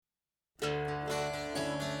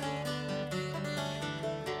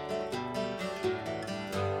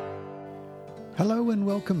Hello and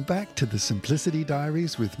welcome back to the Simplicity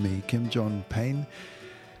Diaries with me, Kim John Payne.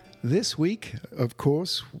 This week, of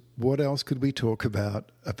course, what else could we talk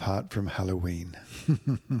about apart from Halloween?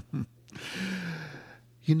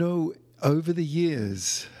 You know, over the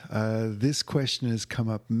years, this question has come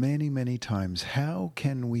up many, many times. How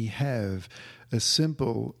can we have a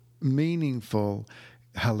simple, meaningful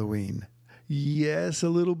Halloween? Yes, a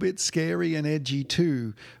little bit scary and edgy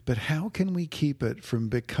too, but how can we keep it from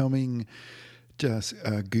becoming just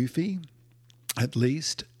goofy, at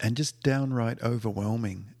least, and just downright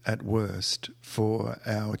overwhelming at worst for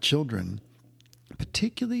our children,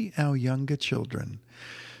 particularly our younger children?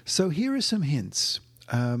 So here are some hints.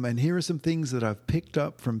 And here are some things that I've picked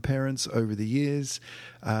up from parents over the years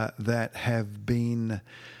that have been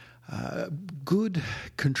good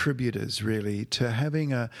contributors, really, to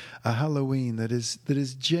having a Halloween that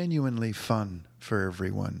is genuinely fun for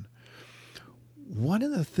everyone. One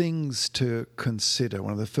of the things to consider,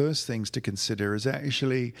 one of the first things to consider, is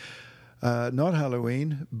actually not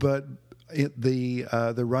Halloween, but the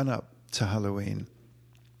run-up to Halloween.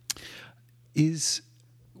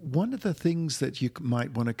 One of the things that you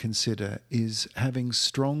might want to consider is having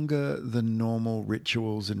stronger than normal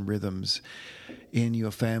rituals and rhythms in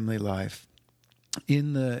your family life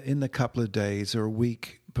in the couple of days or a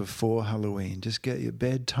week before Halloween. Just get your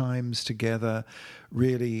bedtimes together,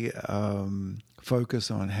 really focus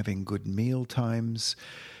on having good meal times.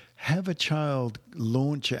 Have a child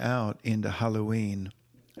launch out into Halloween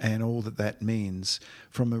and all that means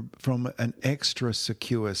from an extra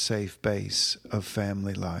secure, safe base of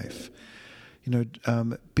family life. You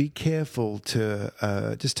know, be careful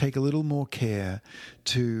to just take a little more care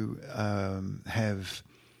to have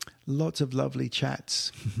lots of lovely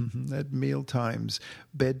chats at meal times,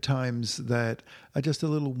 bedtimes that are just a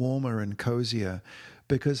little warmer and cozier,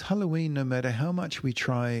 because Halloween, no matter how much we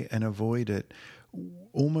try and avoid it,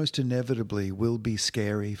 almost inevitably will be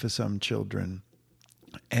scary for some children.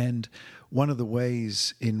 And one of the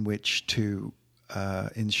ways in which to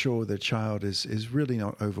ensure the child is really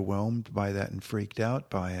not overwhelmed by that and freaked out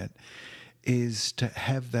by it is to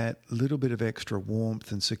have that little bit of extra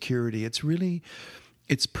warmth and security.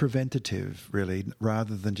 It's preventative, really,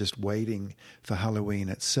 rather than just waiting for Halloween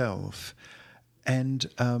itself, and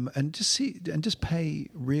just pay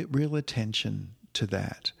real attention to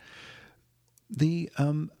that. The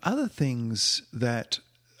other things that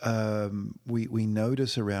we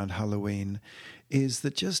notice around Halloween is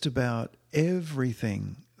that just about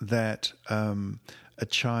everything that a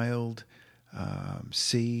child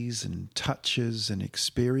sees and touches and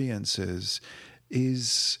experiences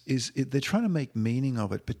they're trying to make meaning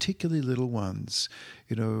of it, particularly little ones,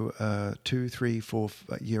 2, 3,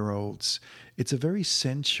 4-year-olds. It's a very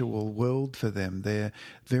sensual world for them. They're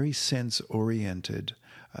very sense-oriented.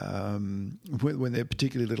 When they're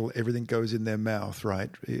particularly little, everything goes in their mouth, right?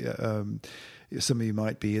 Some of you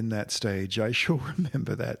might be in that stage. I sure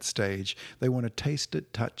remember that stage. They want to taste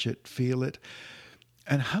it, touch it, feel it.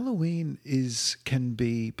 And Halloween can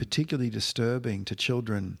be particularly disturbing to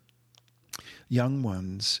children, young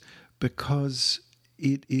ones, because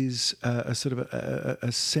it is a sort of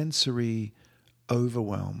a sensory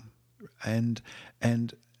overwhelm, and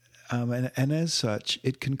as such,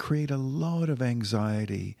 it can create a lot of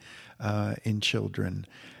anxiety in children,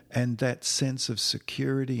 and that sense of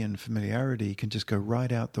security and familiarity can just go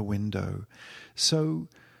right out the window. So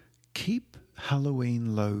keep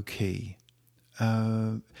Halloween low key.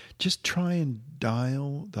 Just try and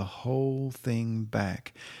dial the whole thing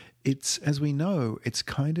back. It's, as we know, it's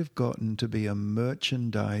kind of gotten to be a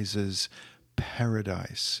merchandiser's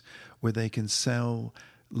paradise where they can sell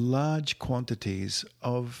large quantities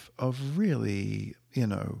of really,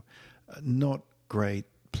 not great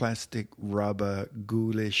plastic, rubber,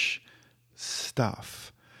 ghoulish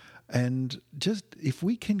stuff. And just if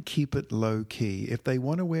we can keep it low key, if they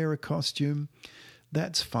want to wear a costume,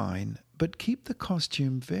 that's fine. But keep the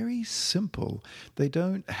costume very simple. They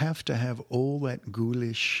don't have to have all that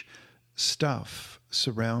ghoulish stuff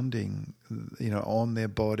surrounding, on their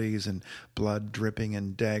bodies, and blood dripping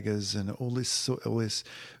and daggers and all this,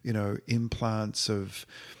 implants of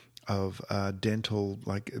dental,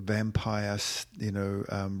 like vampire,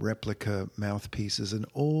 replica mouthpieces and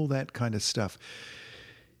all that kind of stuff.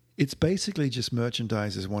 It's basically just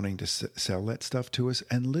merchandisers wanting to sell that stuff to us,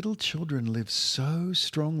 and little children live so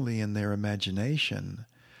strongly in their imagination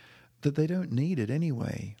that they don't need it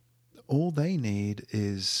anyway. All they need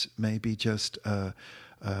is maybe just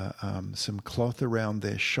some cloth around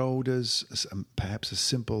their shoulders, perhaps a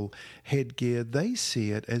simple headgear. They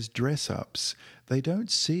see it as dress-ups. They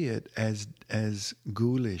don't see it as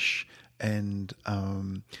ghoulish and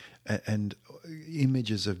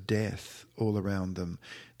images of death all around them.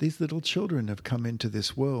 These little children have come into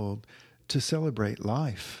this world to celebrate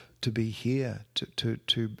life, to be here,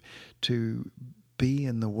 to be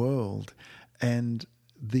in the world, and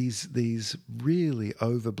these really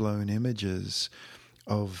overblown images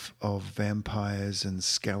of vampires and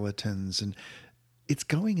skeletons, and it's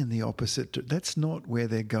going in the opposite. That's not where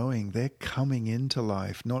they're going. They're coming into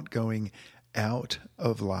life, not going out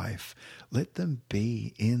of life. Let them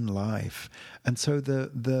be in life. And so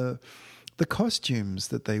the costumes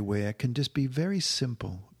that they wear can just be very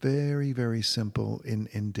simple, very, very simple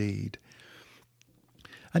indeed.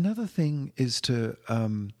 Another thing is to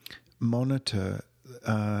monitor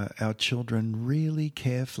our children really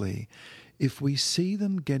carefully. If we see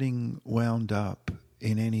them getting wound up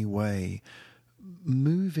in any way,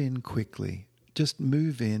 move in quickly. Just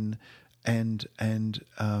move in and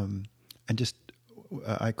just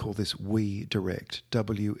I call this we direct.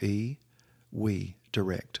 WE, we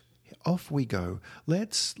direct. Off we go.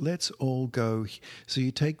 Let's all go. So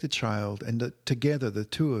you take the child and together, the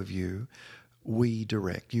two of you, we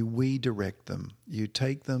direct them. You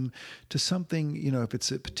take them to something, if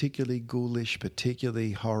it's a particularly ghoulish,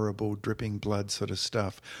 particularly horrible, dripping blood sort of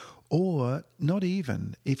stuff, or not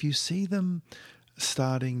even. If you see them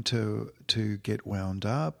starting to get wound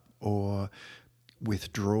up or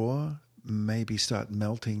withdraw, maybe start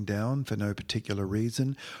melting down for no particular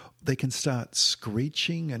reason, they can start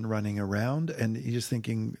screeching and running around, and you're just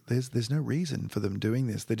thinking there's no reason for them doing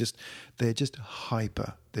this. They're just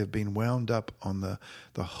hyper. They've been wound up on the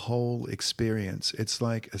whole experience. It's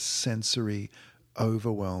like a sensory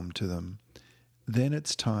overwhelm to them. Then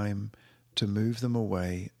it's time to move them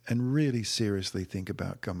away and really seriously think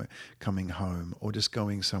about coming home or just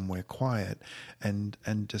going somewhere quiet and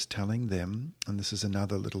just telling them, and this is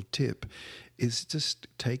another little tip, is just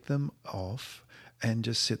take them off and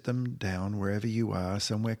just sit them down wherever you are,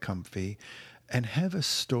 somewhere comfy, and have a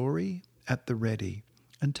story at the ready.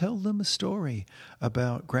 And tell them a story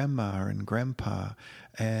about grandma and grandpa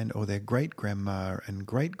or their great-grandma and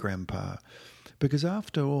great-grandpa. Because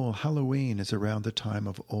after all, Halloween is around the time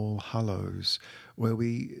of All Hallows, where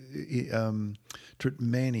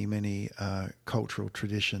many cultural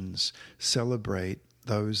traditions celebrate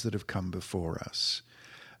those that have come before us.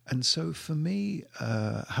 And so for me,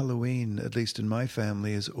 Halloween, at least in my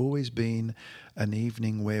family, has always been an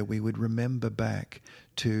evening where we would remember back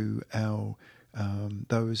to our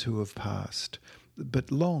those who have passed, but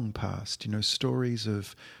long past, stories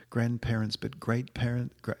of grandparents, but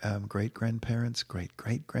great-grandparents,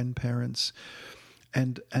 great-great-grandparents,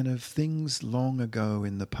 and of things long ago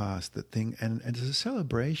in the past, and it's a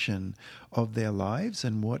celebration of their lives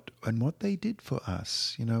and what they did for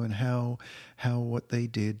us, and how what they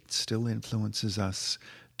did still influences us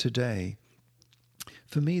today.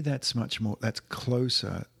 For me, that's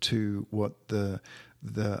closer to what the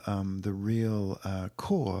real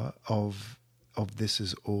core of this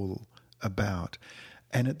is all about.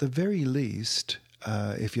 And at the very least,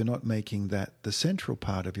 if you're not making that the central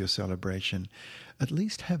part of your celebration, at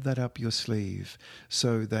least have that up your sleeve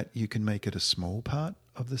so that you can make it a small part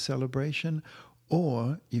of the celebration,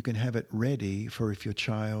 or you can have it ready for if your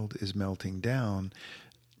child is melting down,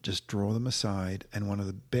 just draw them aside. And one of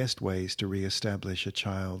the best ways to reestablish a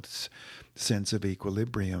child's sense of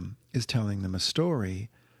equilibrium is telling them a story.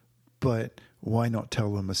 But why not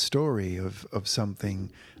tell them a story of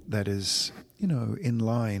something that is, in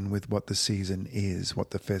line with what the season is,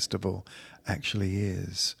 what the festival actually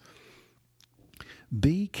is?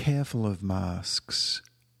 Be careful of masks.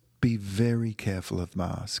 Be very careful of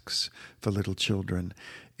masks for little children.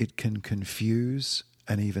 It can confuse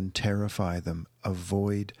and even terrify them.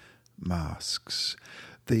 Avoid masks.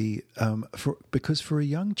 Because for a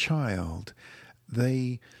young child,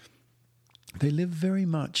 they live very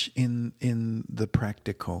much in the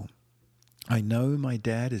practical. I know my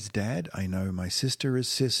dad is dad. I know my sister is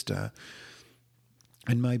sister.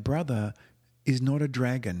 And my brother is not a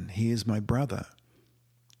dragon. He is my brother.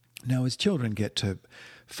 Now, as children get to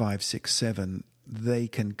 5, 6, 7, they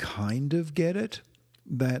can kind of get it,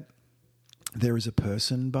 that there is a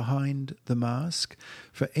person behind the mask.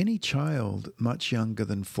 For any child much younger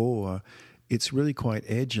than 4, it's really quite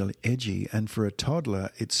edgy, and for a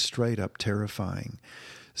toddler, it's straight up terrifying.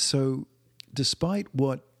 So despite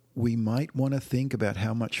what we might want to think about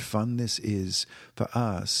how much fun this is for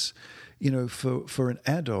us, for an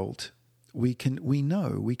adult, we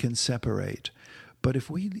can separate. But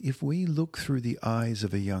if we look through the eyes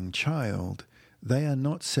of a young child, they are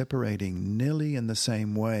not separating nearly in the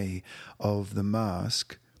same way of the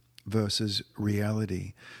mask versus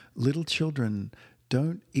reality. Little children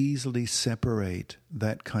don't easily separate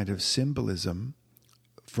that kind of symbolism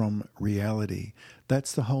from reality.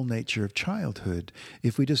 That's the whole nature of childhood.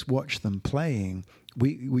 If we just watch them playing,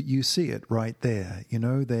 you see it right there. You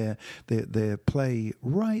know, their play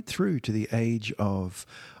right through to the age of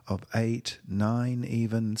 8, 9,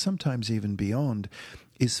 even sometimes even beyond,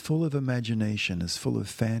 is full of imagination, is full of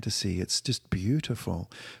fantasy. It's just beautiful.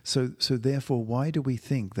 So therefore, why do we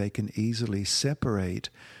think they can easily separate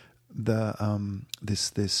the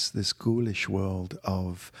this ghoulish world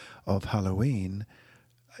of Halloween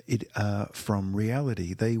from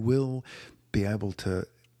reality? They will be able to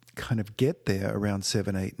kind of get there around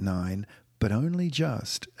 7, 8, 9, but only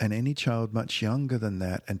just. And any child much younger than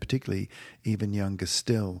that, and particularly even younger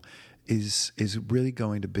still, is really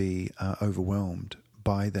going to be overwhelmed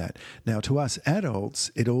by that. Now, to us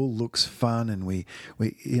adults, it all looks fun, and we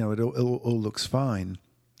it all looks fine.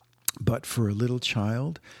 But for a little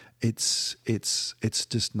child, it's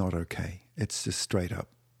just not okay. It's just straight up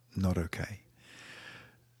not okay.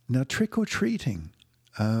 Now, trick-or-treating.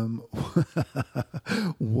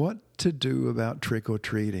 What to do about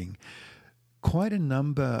trick-or-treating? Quite a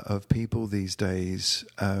number of people these days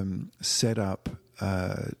set up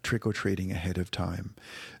trick-or-treating ahead of time.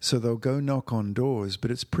 So they'll go knock on doors,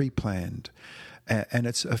 but it's pre-planned. And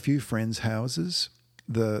it's a few friends' houses.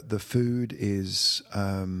 The food is...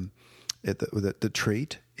 the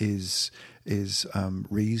treat is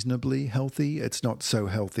reasonably healthy. It's not so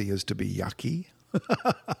healthy as to be yucky,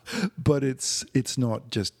 but it's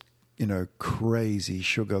not just crazy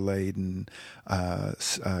sugar laden,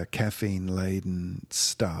 caffeine laden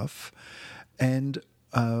stuff. And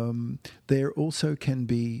there also can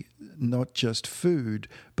be not just food,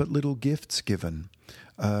 but little gifts given.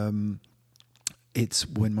 It's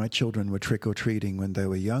when my children were trick-or-treating when they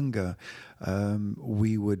were younger,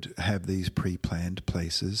 we would have these pre-planned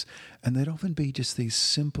places, and they'd often be just these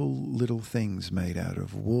simple little things made out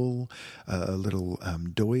of wool, a little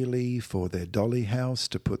doily for their dolly house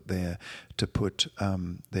to put their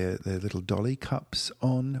little dolly cups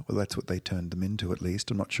on. Well, that's what they turned them into, at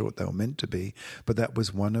least. I'm not sure what they were meant to be, but that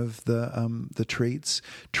was one of the treats.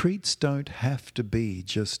 Treats don't have to be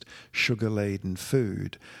just sugar-laden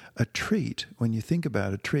food. A treat, when you think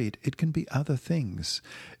about a treat, it can be other things.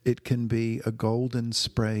 It can be a golden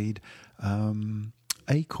sprayed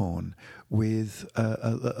acorn with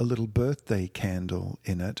a little birthday candle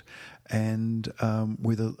in it, and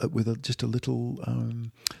with just a little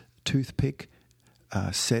toothpick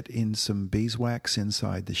set in some beeswax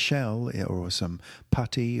inside the shell, or some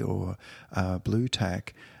putty or blue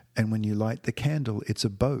tack. And when you light the candle, it's a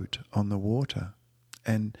boat on the water,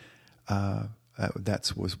 and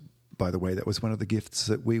by the way, that was one of the gifts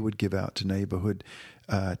that we would give out to neighborhood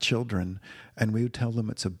children, and we would tell them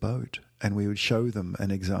it's a boat, and we would show them an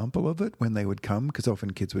example of it when they would come, because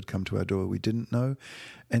often kids would come to our door we didn't know,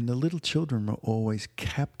 and the little children were always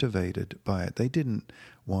captivated by it. They didn't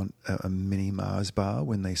want a mini Mars bar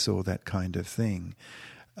when they saw that kind of thing,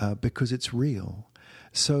 because it's real.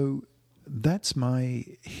 So that's my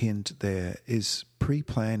hint there, is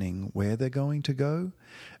pre-planning where they're going to go,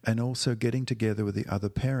 and also getting together with the other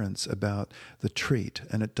parents about the treat.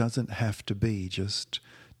 And it doesn't have to be just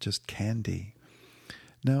candy.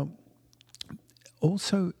 Now,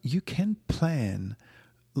 also, you can plan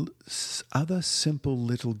other simple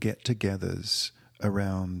little get-togethers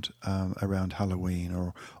around Halloween,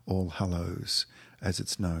 or All Hallows, as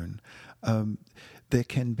it's known.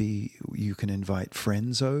 You can invite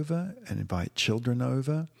friends over and invite children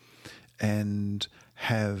over and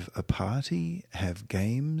have a party, have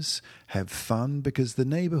games, have fun, because the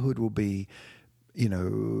neighborhood will be,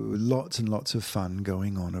 lots and lots of fun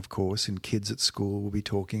going on, of course, and kids at school will be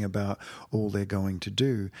talking about all they're going to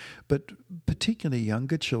do. But particularly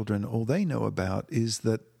younger children, all they know about is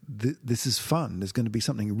that this is fun. There's going to be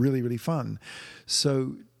something really, really fun.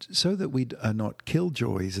 So that we are not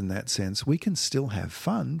killjoys in that sense, we can still have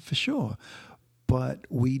fun for sure. But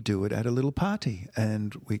we do it at a little party,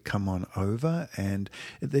 and we come on over, and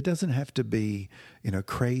there doesn't have to be,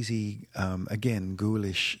 crazy, again,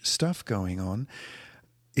 ghoulish stuff going on.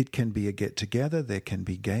 It can be a get-together, there can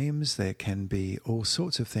be games, there can be all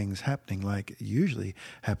sorts of things happening, like usually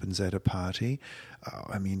happens at a party.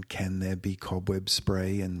 Can there be cobweb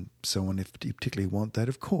spray and so on, if you particularly want that?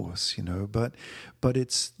 Of course, but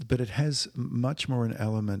it has much more an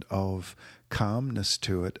element of calmness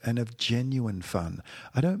to it and of genuine fun.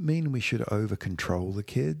 I don't mean we should over-control the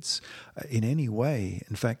kids in any way.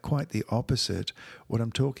 In fact, quite the opposite. What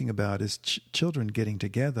I'm talking about is children getting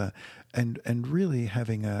together and really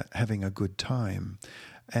having a good time,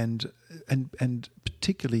 and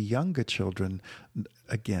particularly younger children,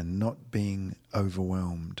 again, not being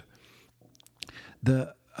overwhelmed.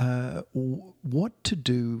 What to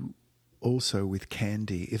do also with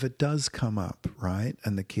candy if it does come up, right?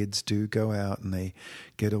 And the kids do go out and they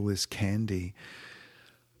get all this candy.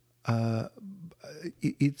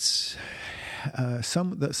 It's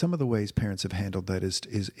some of the ways parents have handled that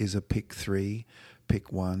is a pick three,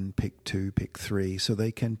 pick one, pick two, pick three, so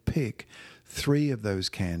they can pick three of those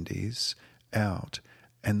candies out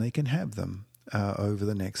and they can have them over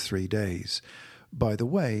the next 3 days. By the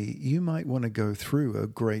way, you might want to go through a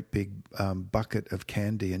great big bucket of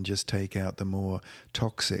candy and just take out the more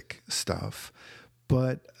toxic stuff,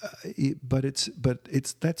 that's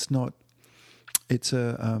not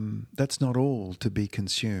all to be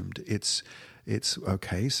consumed. It's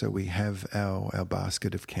okay. So we have our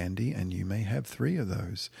basket of candy, and you may have 3 of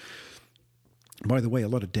those. By the way, a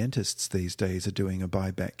lot of dentists these days are doing a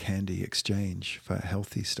buyback candy exchange for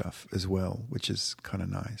healthy stuff as well, which is kind of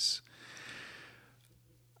nice.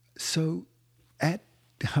 So at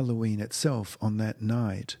Halloween itself, on that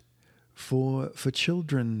night, for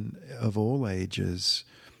children of all ages,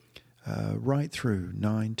 right through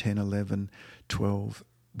 9, 10, 11, 12,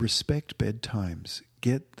 respect bedtimes.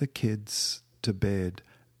 Get the kids to bed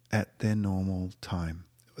at their normal time.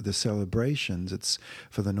 The celebrations, it's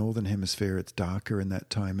for the Northern Hemisphere, it's darker in that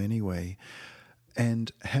time anyway.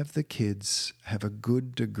 And have the kids have a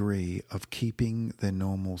good degree of keeping their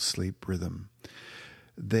normal sleep rhythm.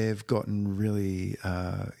 They've gotten really,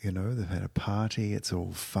 they've had a party, it's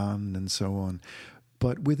all fun and so on.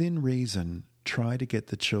 But within reason, try to get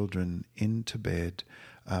the children into bed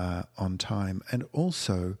on time, and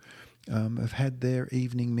also have had their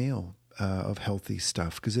evening meal of healthy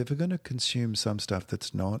stuff. Because if they're going to consume some stuff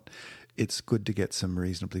that's not, it's good to get some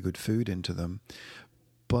reasonably good food into them.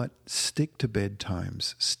 But stick to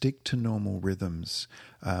bedtimes, stick to normal rhythms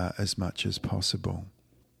as much as possible.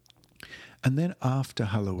 And then after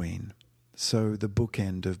Halloween, so the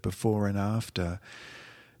bookend of before and after,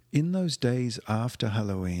 in those days after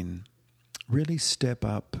Halloween, really step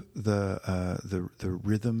up the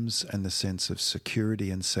rhythms and the sense of security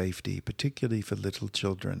and safety, particularly for little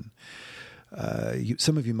children.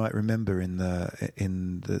 Some of you might remember in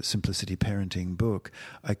the Simplicity Parenting book,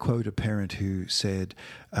 I quote a parent who said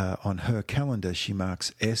on her calendar she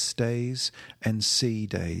marks S days and C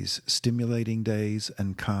days, stimulating days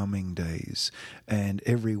and calming days, and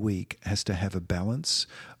every week has to have a balance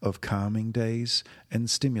of calming days and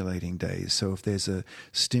stimulating days. So if there's a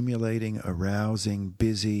stimulating, arousing,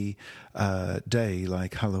 busy day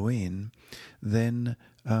like Halloween, then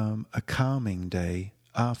a calming day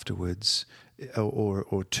afterwards,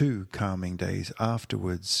 or 2 calming days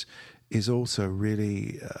afterwards, is also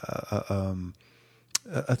really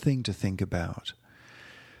a thing to think about.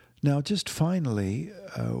 Now, just finally,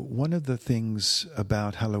 one of the things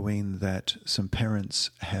about Halloween that some parents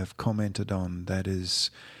have commented on that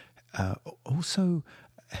is also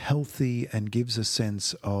healthy and gives a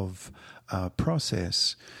sense of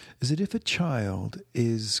process is that if a child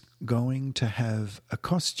is going to have a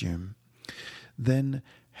costume, then,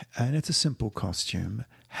 and it's a simple costume,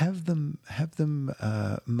 have them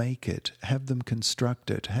make it, have them construct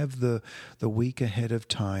it, have the week ahead of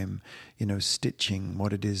time, stitching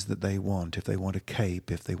what it is that they want. If they want a cape,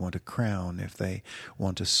 if they want a crown, if they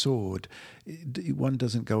want a sword. One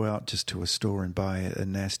doesn't go out just to a store and buy a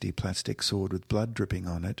nasty plastic sword with blood dripping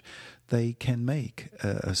on it. They can make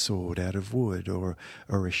a sword out of wood, or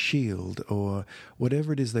a shield, or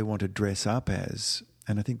whatever it is they want to dress up as.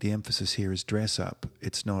 And I think the emphasis here is dress up.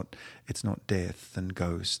 It's not death and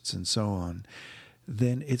ghosts and so on.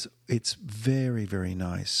 Then it's very, very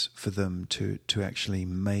nice for them to actually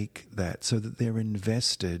make that, so that they're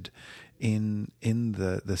invested in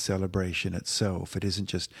the celebration itself. It isn't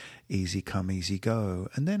just easy come, easy go.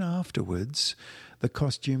 And then afterwards, the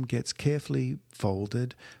costume gets carefully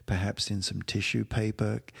folded, perhaps in some tissue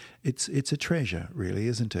paper. It's a treasure, really,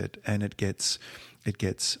 isn't it? And it gets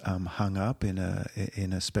hung up in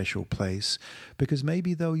a special place, because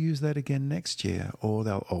maybe they'll use that again next year, or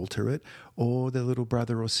they'll alter it, or their little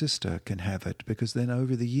brother or sister can have it, because then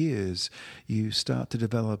over the years you start to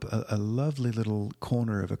develop a lovely little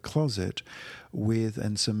corner of a closet with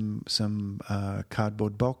some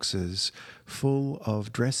cardboard boxes full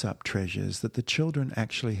of dress-up treasures that the children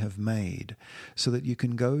actually have made, so that you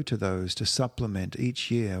can go to those to supplement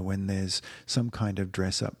each year when there's some kind of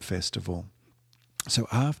dress-up festival. So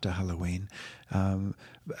after Halloween,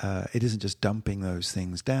 it isn't just dumping those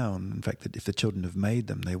things down. In fact, if the children have made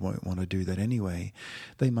them, they won't want to do that anyway.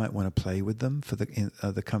 They might want to play with them for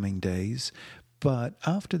the coming days. But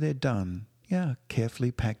after they're done,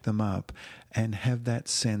 carefully pack them up and have that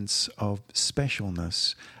sense of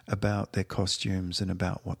specialness about their costumes and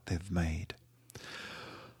about what they've made.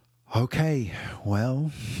 Okay,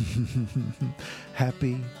 well,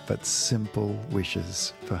 happy but simple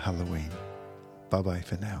wishes for Halloween. Bye-bye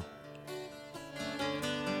for now.